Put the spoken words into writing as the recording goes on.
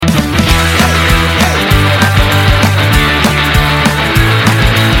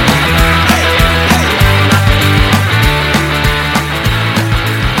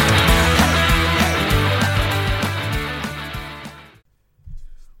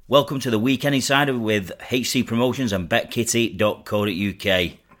Welcome to the Weekend Insider with HC Promotions and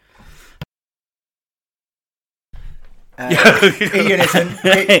betkitty.co.uk.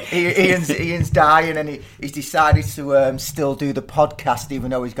 Ian's dying and he's decided to still do the podcast even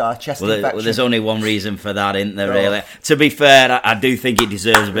though he's got a chest infection. Well, there's only one reason for that, isn't there, really? To be fair, I do think it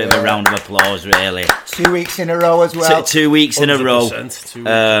deserves a bit of a round of applause, really. 2 weeks in a row as well. 2 weeks in a row. 2 weeks in a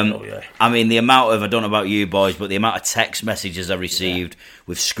row, yeah. I mean, the amount of, I don't know about you boys, but the amount of text messages I received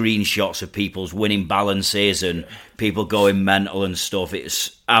with screenshots of people's winning balances and people going mental and stuff,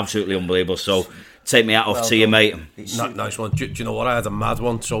 it's absolutely unbelievable. So, take me out off to you, mate. Nice one. Do you know what? I had a mad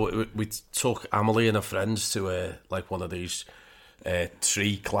one. So we took Amelie and her friends to like one of these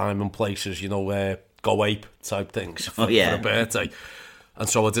tree climbing places, Go Ape type things for a birthday. And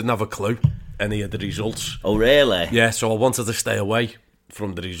so I didn't have a clue any of the results. Oh, really? Yeah, so I wanted to stay away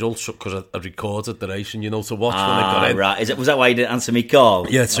from the results because I recorded the race and, to watch when I got in. Right. Was that why you didn't answer me call?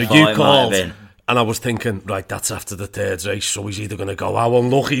 Yeah, so you called. And I was thinking, right, that's after the third race, so he's either going to go, how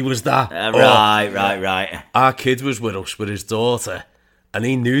unlucky was that? Right. Our kid was with us, with his daughter, and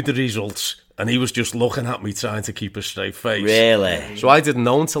he knew the results, and he was just looking at me trying to keep a straight face. Really? So I didn't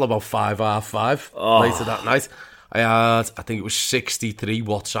know until about 5:30 later that night. I think it was 63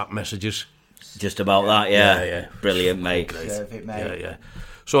 WhatsApp messages. Just about that, yeah. Yeah. Brilliant, mate. Deserve it, mate. Yeah.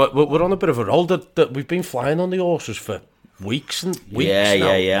 So we're on a bit of a roll that we've been flying on the horses for weeks and weeks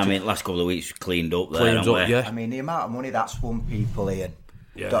now. Yeah. I mean, last couple of weeks cleaned up there, haven't we? Yeah. I mean, the amount of money that's won people, Ian.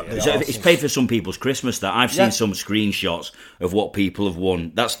 So it's paid for some people's Christmas, that. I've seen some screenshots of what people have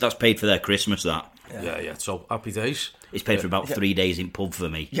won. That's paid for their Christmas, that. Yeah. So, happy days. It's paid for about 3 days in pub for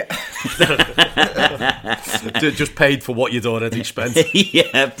me. Yeah. Just paid for what you'd already spent.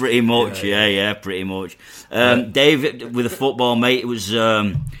 Yeah, pretty much. Yeah, pretty much. Dave, with the football, mate, it was...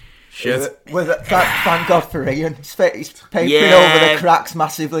 Shit. Thank God for Ian. He's papering over the cracks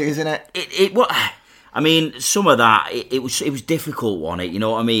massively, isn't it? I mean, some of that, it was difficult, wasn't it? You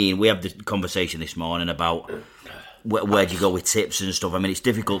know what I mean? We had the conversation this morning about where do you go with tips and stuff. I mean, it's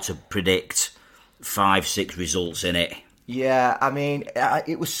difficult to predict 5-6 results in it. Yeah, I mean,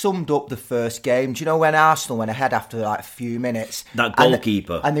 it was summed up the first game. Do you know when Arsenal went ahead after like a few minutes? That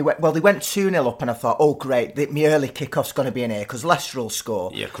goalkeeper. And they went 2-0 up, and I thought, oh great, my early kickoff's going to be in here because Leicester will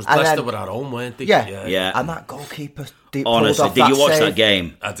score. Yeah, because Leicester were at home, weren't they? Yeah. And that goalkeeper honestly, did you watch that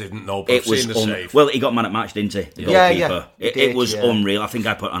game? I didn't know, but I've seen the save. Well, he got man at match, didn't he? The goalkeeper. It was unreal. I think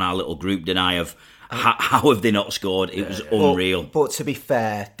I put on our little group, didn't I, of how have they not scored? It was unreal. But to be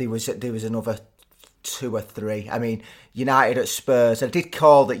fair, there was another 2 or 3. I mean, United at Spurs. I did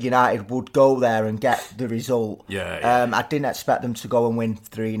call that United would go there and get the result. I didn't expect them to go and win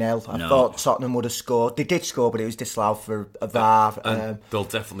 3-0. I thought Tottenham would have scored. They did score, but it was disallowed for a VAR. And they'll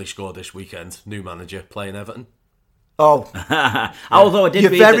definitely score this weekend. New manager playing Everton. Oh, although I did.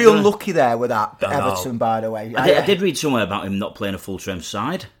 You're very unlucky there with that Everton, by the way. I did read somewhere about him not playing a full-strength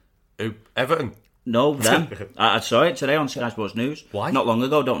side. Who? Everton? No, them. I saw it today on Sky Sports News. Why? Not long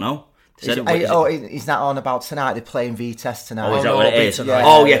ago. Don't know. He's not on about tonight. They're playing Vitesse tonight. Oh, is that what it is? Yeah.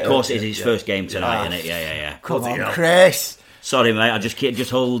 Oh, yeah, of course it is his first game tonight, isn't it? Yeah. Come on, Chris. Sorry, mate. I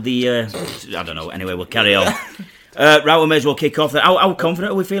just hold the... I don't know. Anyway, we'll carry on. Right, we may as well kick off. How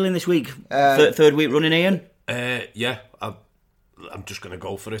confident are we feeling this week? Third week running, Ian? Yeah. I'm just going to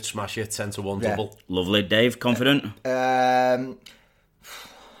go for it. Smash it. 10-1 double. Lovely. Dave, confident?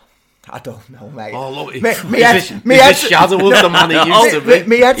 I don't know, mate. Oh, look, he's a shadow of the man he used to be.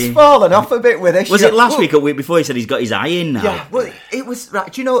 My head's fallen off a bit with this. Was it last week or week before he said he's got his eye in now? Yeah, well, it was,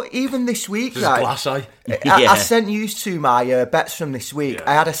 right, do you know, even this week, Just right, glass eye. I sent you to my bets from this week.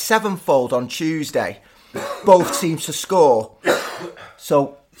 I had a 7-fold on Tuesday. Both teams to score.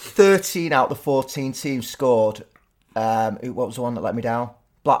 So, 13 out of the 14 teams scored. What was the one that let me down?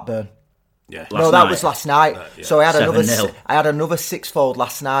 Blackburn. Yeah. That was last night. So I had 7-0. another 6-fold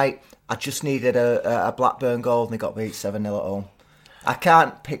last night. I just needed a Blackburn goal and they got beat 7-0 at home. I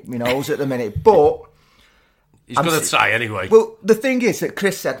can't pick my nose at the minute, but... He's going to try anyway. Well, the thing is that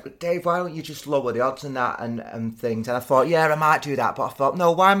Chris said, Dave, why don't you just lower the odds and that and things? And I thought, yeah, I might do that. But I thought,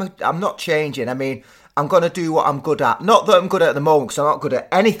 no, I'm not changing. I mean, I'm going to do what I'm good at. Not that I'm good at the moment, because I'm not good at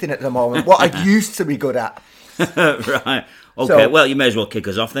anything at the moment. What I used to be good at. Right. Okay, well, you may as well kick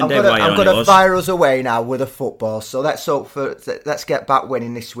us off then, Dave. I'm going to fire us away now with a football. So let's get back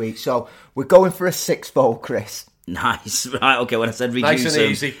winning this week. So we're going for a 6-fold, Chris. Nice. Right, okay, when I said reduce nice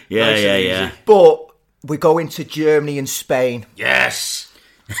and easy. Yeah. But we're going to Germany and Spain. Yes.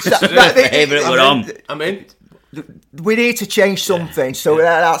 Favourite we're on. I'm in. We need to change something, so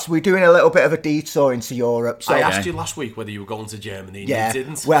we're doing a little bit of a detour into Europe. So I asked you last week whether you were going to Germany, and you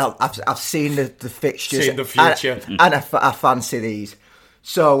didn't. Well, I've seen the fixtures, seen the future, and I fancy these.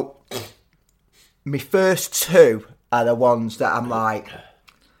 So, my first two are the ones that I'm like,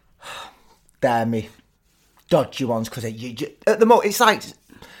 they're me dodgy ones, because at the moment, it's like,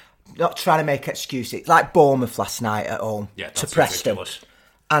 not trying to make excuses, it's like Bournemouth last night at home to Preston. Ridiculous.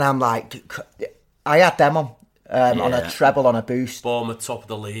 And I'm like, I had them on a treble, on a boost. Bournemouth top of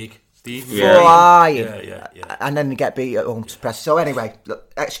the league. Flying. And then they get beat at home to Preston. So anyway,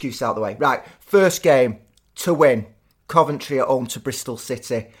 look, excuse out the way. Right, first game to win. Coventry at home to Bristol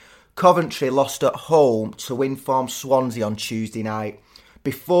City. Coventry lost at home to informed Swansea on Tuesday night.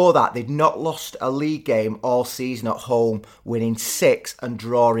 Before that, they'd not lost a league game all season at home, winning 6 and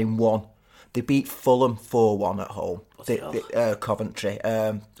drawing 1. They beat Fulham 4-1 at home, Coventry,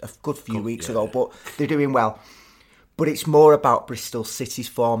 a good few weeks ago, but they're doing well. But it's more about Bristol City's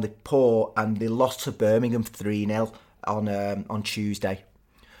form. They're poor, and they lost to Birmingham 3-0 on Tuesday.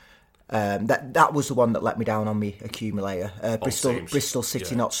 That was the one that let me down on my accumulator. Bristol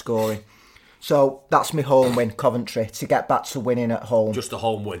City not scoring. So that's my home win, Coventry, to get back to winning at home. Just a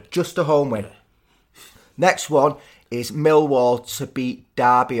home win. Yeah. Next one is Millwall to beat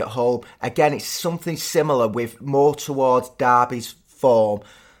Derby at home. Again, it's something similar, with more towards Derby's form.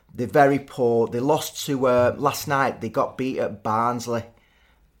 They're very poor. They lost to last night. They got beat at Barnsley.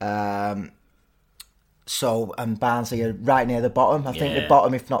 And Barnsley are right near the bottom. I think the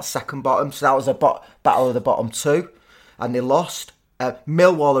bottom, if not second bottom. So that was a battle of the bottom two, and they lost.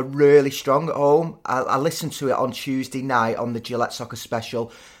 Millwall are really strong at home. I listened to it on Tuesday night on the Gillette Soccer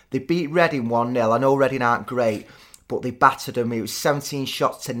Special. They beat Reading 1-0. I know Reading aren't great, but they battered them. It was 17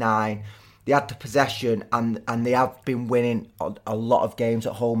 shots to 9. They had the possession, and they have been winning a lot of games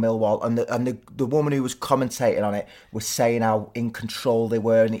at home, Millwall. And the woman who was commentating on it was saying how in control they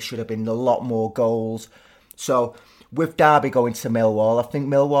were, and it should have been a lot more goals. So with Derby going to Millwall, I think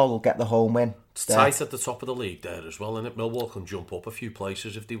Millwall will get the home win. It's tight at the top of the league there as well, isn't it? Millwall can jump up a few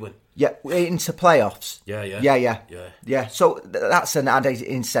places if they win. Yeah, into playoffs. Yeah. So that's an added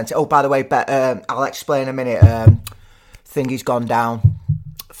incentive. Oh, by the way, I'll explain in a minute. Thingy's gone down.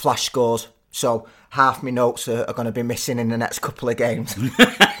 Flash scores. So half my notes are going to be missing in the next couple of games.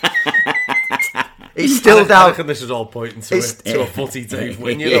 It's still down. I reckon this is all pointing to a Footy Dave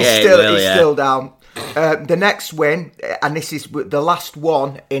win. It's still down. The next win, and this is the last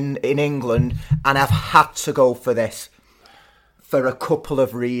one in England, and I've had to go for this for a couple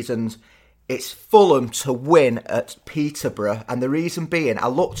of reasons. It's Fulham to win at Peterborough, and the reason being, I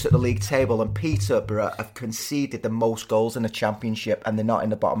looked at the league table, and Peterborough have conceded the most goals in the Championship, and they're not in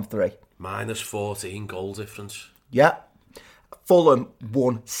the bottom 3. Minus 14 goal difference. Yeah. Fulham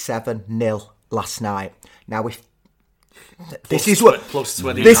won 7-0 last night. Now, this is one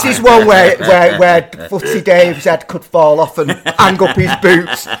where Footy Dave's head could fall off and hang up his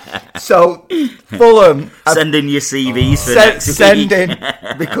boots. So Fulham send in your CVs for next week.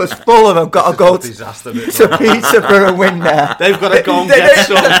 Because Fulham have got to go to Peterborough and win there. They've got to go and get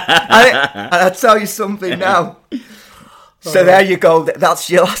some. I'll tell you something now. So there you go. That's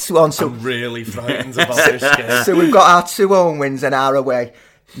your last one. So I'm really frightened about this game. So we've got our 2 home wins and our away.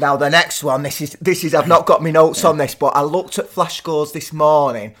 Now the next one, this is I've not got my notes on this, but I looked at flash scores this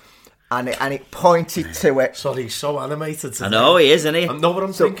morning, and it pointed to it. Sorry, he's so animated today. I know he is, isn't he? I know what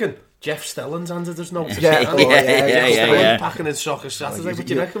I'm thinking. Jeff Stelling's handed us notice. Yeah. Packing in Soccer Saturday. What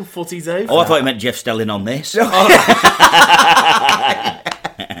do you reckon, Footy Dave? Oh, I thought you meant Jeff Stelling on this. Sorry,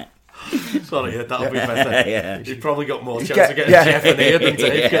 that'll be better. You've probably got more chance of getting Jeff in here than Dave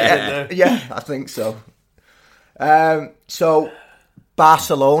getting in there. Yeah, I think so. So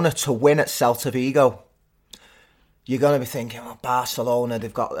Barcelona to win at Celta Vigo. You're going to be thinking, Barcelona,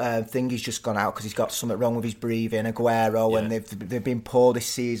 they've got Thingy's just gone out because he's got something wrong with his breathing, Aguero, and they've been poor this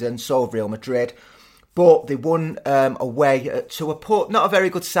season. So have Real Madrid. But they won away to not a very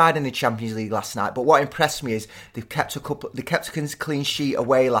good side in the Champions League last night. But what impressed me is they kept a clean sheet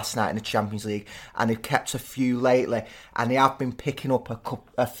away last night in the Champions League, and they've kept a few lately, and they have been picking up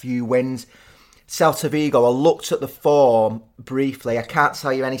a few wins. Celta Vigo, I looked at the form briefly. I can't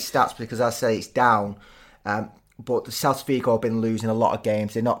tell you any stats because I say it's down. But the Celta Vigo have been losing a lot of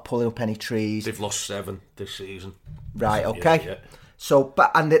games. They're not pulling up any trees. They've lost 7 this season. Right, okay. Yeah. So,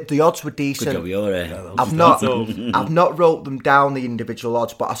 the odds were decent. Good job, I've not wrote them down, the individual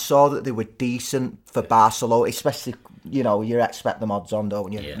odds, but I saw that they were decent for Barcelona, especially, you expect them odds on,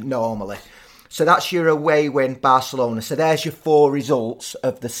 don't you? Yeah. Normally. So that's your away win, Barcelona. So there's your 4 results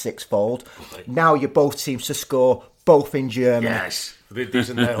of the sixfold. Okay. Now you both teams to score, both in Germany. Yes.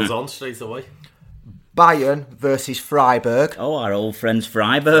 These are nails on straight away. Bayern versus Freiburg. Oh, our old friends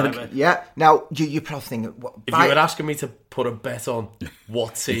Freiburg. Yeah. Now, you probably think... If you were asking me to put a bet on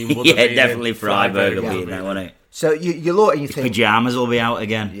what team would definitely Freiburg will be in there, wouldn't it? So you look and you think... Pyjamas will be out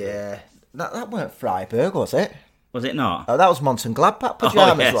again. Yeah. That weren't Freiburg, was it? Was it not? Oh, that was Mönchengladbach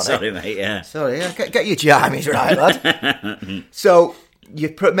pyjamas, wasn't sorry, mate, yeah. Sorry, get your jammies right, lad. So,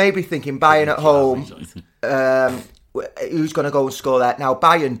 you're maybe thinking Bayern at home, who's going to go and score that? Now,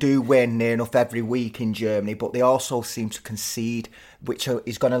 Bayern do win near enough every week in Germany, but they also seem to concede, which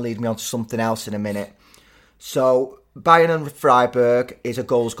is going to lead me on to something else in a minute. So, Bayern and Freiburg is a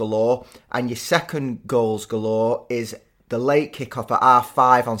goals galore, and your second goals galore is the late kickoff at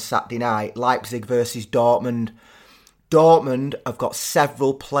 5:30 on Saturday night, Leipzig versus Dortmund. Dortmund have got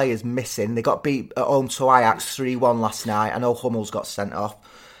several players missing. They got beat at home to Ajax 3-1 last night. I know Hummels got sent off.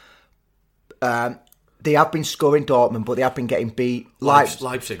 They have been scoring Dortmund, but they have been getting beat.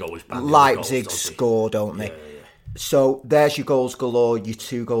 Leipzig always bang Leipzig goals, score, don't they? Yeah. So there's your goals galore, your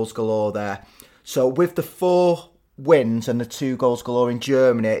 2 goals galore there. So with the 4 wins and the 2 goals galore in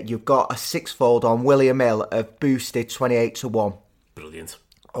Germany, you've got a 6-fold on William Hill of boosted 28-1. Brilliant.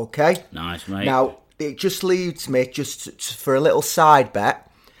 Okay. Nice, mate. Now, it just leads me for a little side bet.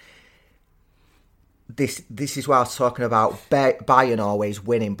 This is what I was talking about. Bayern always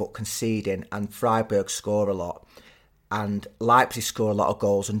winning but conceding, and Freiburg score a lot, and Leipzig score a lot of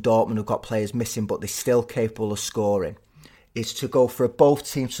goals, and Dortmund have got players missing but they're still capable of scoring. Is to go for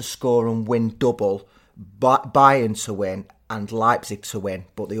both teams to score and win double, Bayern to win and Leipzig to win,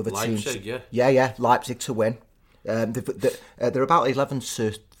 but the other Leipzig, teams, Leipzig to win. They're about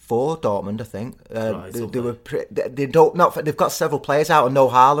 11-4 Dortmund, I think. They've got several players out and no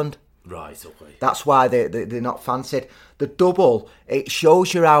Haaland. Right, okay. That's why they're not fancied. The double, it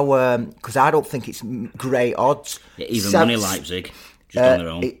shows you how, because I don't think it's great odds. Yeah, even money Leipzig, just on their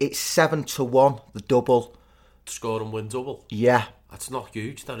own. It's 7-1, the double. To score and win double? Yeah. That's not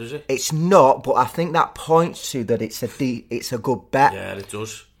huge, that is it? It's not, but I think that points to that it's a good bet. Yeah, it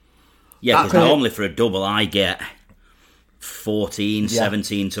does. Yeah, because normally for a double I get 14,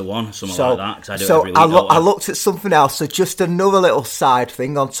 17-1, something like that. Because I do it every week. I looked at something else. So just another little side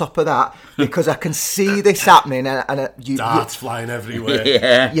thing on top of that, because I can see this happening, and darts flying everywhere.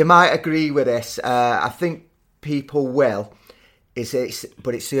 Yeah, you might agree with this. I think people will.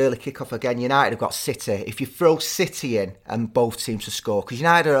 But it's the early kickoff again. United have got City. If you throw City in and both teams to score, because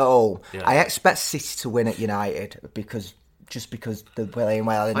United are at home, I expect City to win at United because they're playing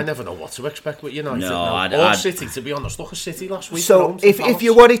well. I never know what to expect with United. No, City, to be honest. Look at City last week. So if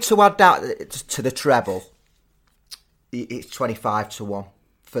you wanted to add that to the treble, it's 25-1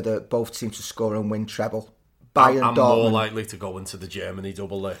 for both teams to score and win treble. I'm more likely to go into the Germany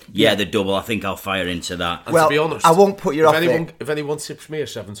double there. Yeah, the double. I think I'll fire into that. And to be honest, I won't put you off it. If anyone tips me a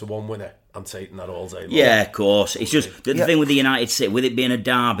 7-1 winner, I'm taking that all day long. Yeah, of course. It's just the thing with the United City, with it being a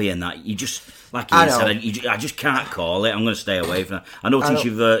derby and that, you just, like you said, I just can't call it. I'm going to stay away from that. I noticed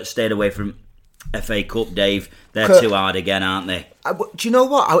you've stayed away from FA Cup, Dave. They're too hard again, aren't they? Do you know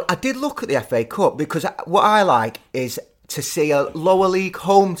what? I did look at the FA Cup because what I like is to see a lower league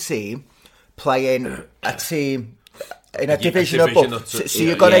home team playing a team in a division above. So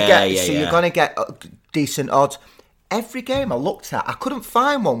you're going to get decent odds. Every game I looked at, I couldn't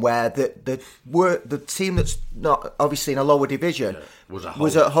find one where the team that's not obviously in a lower division was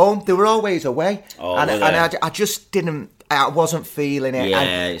at home. They were always away, I just didn't. I wasn't feeling it,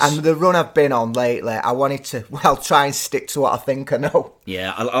 and the run I've been on lately, I wanted to try and stick to what I think I know.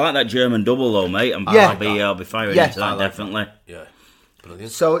 Yeah, I like that German double though, mate. I'll be firing into that definitely. Yeah.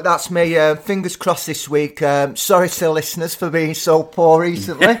 Brilliant. So that's me. Fingers crossed this week. Sorry to listeners for being so poor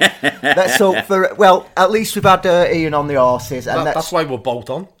recently. Let's hope for. Well, at least we've had Ian on the horses, and that's why we're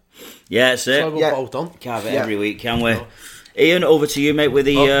both on. Yeah, that's it. That's why we're both on. Can't have it every week, can we? No. Ian, over to you, mate, with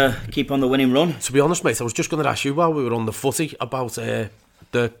the keep on the winning run. To be honest, mate, I was just going to ask you while we were on the footy about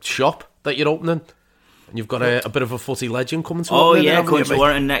the shop that you're opening. And you've got a bit of a footy legend coming to Warrington. Oh, yeah, coming to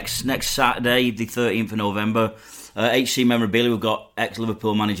Warrington next Saturday, the 13th of November. HC Memorabilia, we've got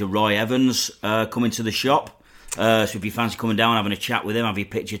ex-Liverpool manager Roy Evans coming to the shop. So if you fancy coming down, having a chat with him, have your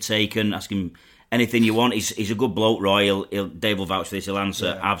picture taken, ask him anything you want. He's a good bloke, Roy. Dave will vouch for this. He'll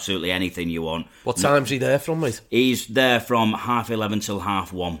answer absolutely anything you want. What time's he there from, mate? He's there from 11:30 till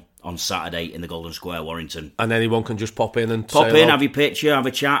 1:30 on Saturday in the Golden Square, Warrington. And anyone can just pop in and have your picture, have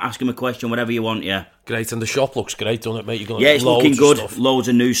a chat, ask him a question, whatever you want, yeah. Great, and the shop looks great, doesn't it, mate? It's looking good. Loads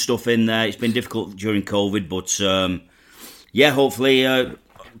of new stuff in there. It's been difficult during COVID, but hopefully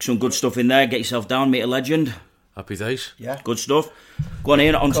some good stuff in there. Get yourself down, meet a legend. Happy days. Yeah. Good stuff. Go on,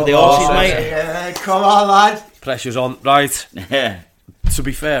 Ian, onto the horses, mate. Yeah, come on, lad. Pressure's on. Right. To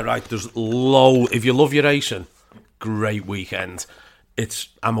be fair, right, there's if you love your racing, great weekend.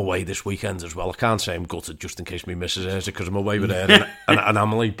 I'm away this weekend as well. I can't say I'm gutted just in case my missus hears it because I'm away with her and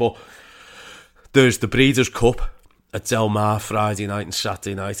Emily. But There's the Breeders' Cup at Del Mar Friday night and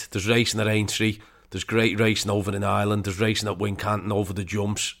Saturday night. There's racing at Aintree. There's great racing over in Ireland. There's racing at Wincanton over the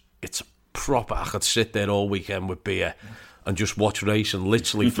jumps. It's proper. I could sit there all weekend with beer and just watch racing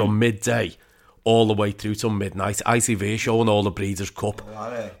literally from midday all the way through till midnight. ITV showing all the Breeders' Cup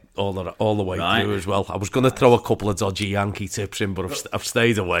all the way through as well. I was going to throw a couple of dodgy Yankee tips in, but I've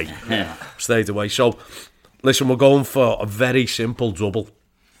stayed away. Stayed away. So, listen, we're going for a very simple double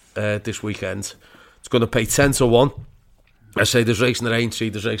this weekend. It's going to pay 10 to 1. I say there's racing at Aintree,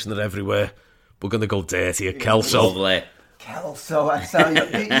 there's racing at everywhere. We're going to go dirty at Kelso. Lovely. Kelso, I tell you,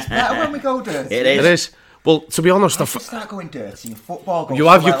 it's better when we go dirty. It is. It is. Well, to be honest, I should start going dirty in football.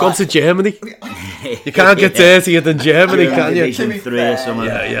 You've gone to Germany. You can't get dirtier than Germany, can you? Division 3 or something.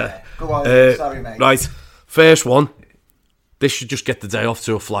 Yeah. Go on, sorry, mate. Right, first one. This should just get the day off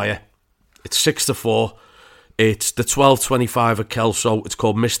to a flyer. It's 6 to 4. It's the 12:25 at Kelso. It's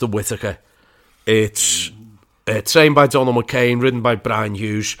called Mr. Whittaker. It's trained by Donald McCain, ridden by Brian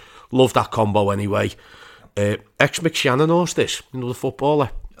Hughes. Love that combo anyway. Ex-Mick Shannon horse this, the footballer.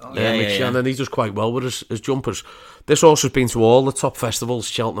 Mick Shannon, he does quite well with his jumpers. This horse has been to all the top festivals,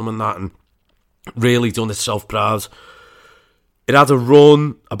 Cheltenham and that, and really done itself proud. It had a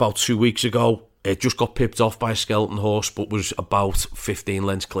run about 2 weeks ago. It just got pipped off by a skeleton horse, but was about 15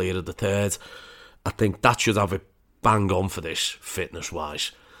 lengths clear of the third. I think that should have it bang on for this,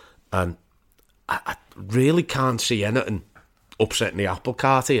 fitness-wise. And I really can't see anything upsetting the apple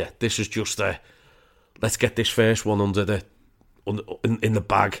cart here. This is just let's get this first one in the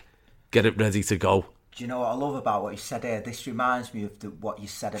bag, get it ready to go. Do you know what I love about what you said here? This reminds me of what you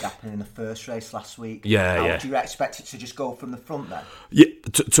said had happened in the first race last week. Yeah. Do you expect it to just go from the front then? Yeah,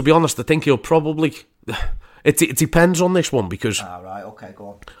 to be honest, I think he'll probably... It depends on this one, because... Right, okay, go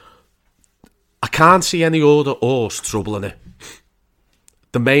on. I can't see any other horse troubling it.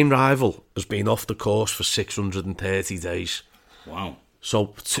 The main rival has been off the course for 630 days. Wow.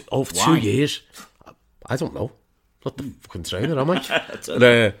 So, over 2 years, I don't know. Not the fucking trainer, am I?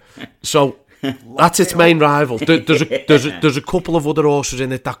 So, that's its main rival. There's a couple of other horses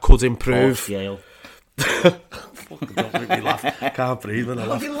in it that could improve. Horse jail. Fucking don't make me laugh. Can't breathe when I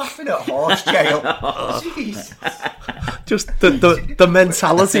laugh. Are you laughing at horse jail? Jeez. Just the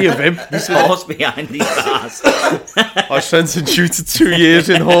mentality of him. There's horse behind these bars. I sentenced you to 2 years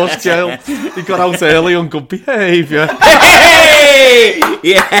in horse jail. He got out early on good behaviour. Hey!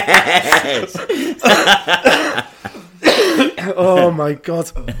 Yes! Oh my god.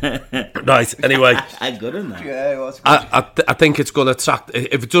 Right, anyway. I'm good in that. Yeah, it was good. I think it's going to attract...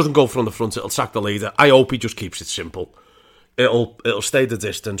 If it doesn't go from the front, it'll attract the leader. I hope he just keeps it simple. It'll stay the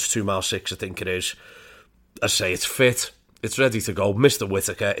distance, 2 mile 6, I think it is. I say it's fit. It's ready to go. Mr.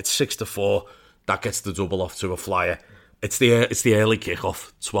 Whittaker, it's 6 to 4. That gets the double off to a flyer. It's the early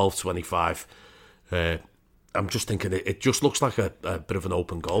kickoff, 12:25. I'm just thinking it just looks like a bit of an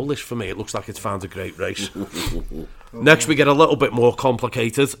open goal list for me. It looks like it's found a great race. Next, we get a little bit more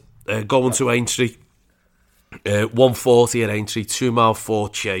complicated. Going to Aintree. 140 at Aintree, 2 mile 4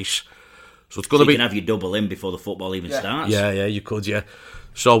 chase. So it's going to be... You can have your double in before the football even starts. Yeah, you could, yeah.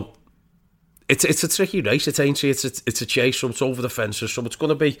 So it's a tricky race. It's Aintree. It's a chase, so it's over the fences. So it's going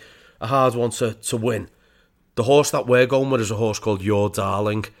to be a hard one to win. The horse that we're going with is a horse called Your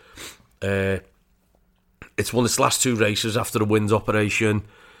Darling. It's won its last 2 races after a wind operation.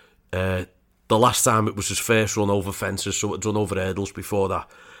 The last time it was his first run over fences, so it had run over hurdles before that.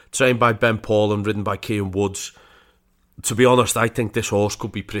 Trained by Ben Paul and ridden by Cian Woods. To be honest, I think this horse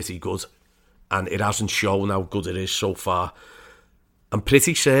could be pretty good, and it hasn't shown how good it is so far. I'm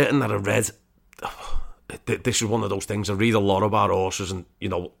pretty certain that I read... This is one of those things, I read a lot about horses, and,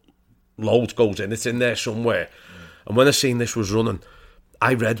 loads goes in. It's in there somewhere. And when I seen this was running...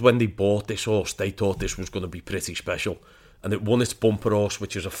 I read when they bought this horse, they thought this was going to be pretty special. And it won its bumper horse,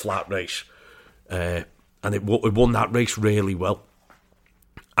 which is a flat race. And it won that race really well.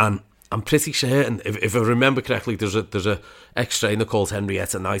 And I'm pretty certain, if I remember correctly, there's a ex-trainer called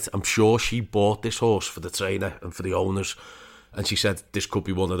Henrietta Knight. I'm sure she bought this horse for the trainer and for the owners. And she said, this could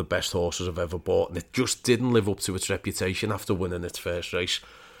be one of the best horses I've ever bought. And it just didn't live up to its reputation after winning its first race.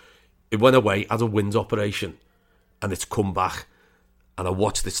 It went away, had a wind operation, and it's come back. And I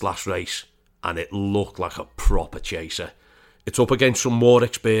watched this last race, and it looked like a proper chaser. It's up against some more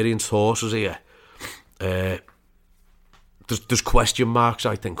experienced horses here. There's question marks,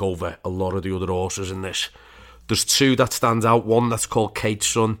 I think, over a lot of the other horses in this. There's 2 that stand out. One that's called Kate's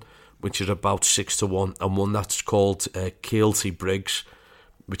Son, which is about 6 to 1, and one that's called Keelty Briggs,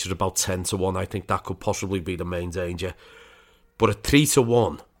 which is about 10 to 1. I think that could possibly be the main danger. But at 3 to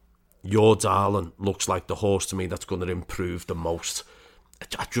 1, Your Darling looks like the horse to me that's going to improve the most.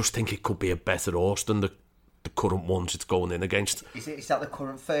 I just think it could be a better horse than the current ones it's going in against. Is that the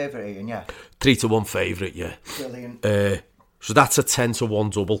current favourite, Ian? Yeah. 3-1 favourite, yeah. Brilliant. So that's a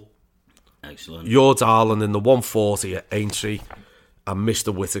 10-1 double. Excellent. Your darling in the 140 at Aintree, and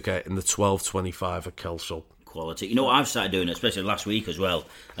Mr. Whittaker in the 12.25 at Kelso. Quality. You know what I've started doing, especially last week as well?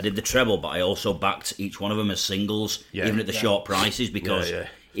 I did the treble, but I also backed each one of them as singles, even at the short prices, because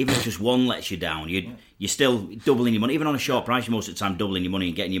even if just one lets you down, you're still doubling your money. Even on a short price, you're most of the time doubling your money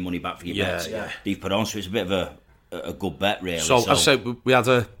and getting your money back for your bets that you've put on. So it's a bit of a good bet, really. So I said we had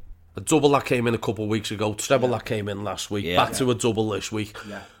a double that came in a couple of weeks ago, treble that came in last week, back to a double this week.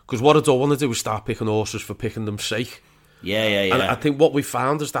 Because what I don't want to do is start picking horses for picking them sake. And I think what we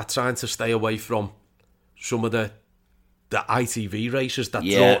found is that trying to stay away from some of the ITV races that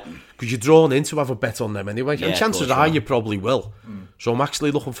draw, because you're drawn in to have a bet on them anyway, and chances are you probably will. So I'm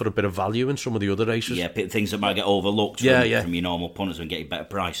actually looking for a bit of value in some of the other races. Things that might get overlooked from your normal punters and get you better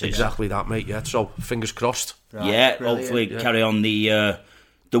prices. Exactly that, mate. So fingers crossed. Right, hopefully carry on the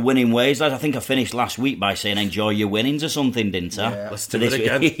winning ways. I think I finished last week by saying enjoy your winnings or something, didn't I? Let's do it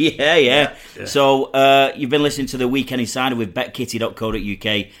again. Yeah. So you've been listening to the Weekend Insider with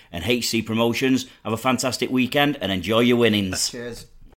betkitty.co.uk and HC Promotions. Have a fantastic weekend and enjoy your winnings. Cheers.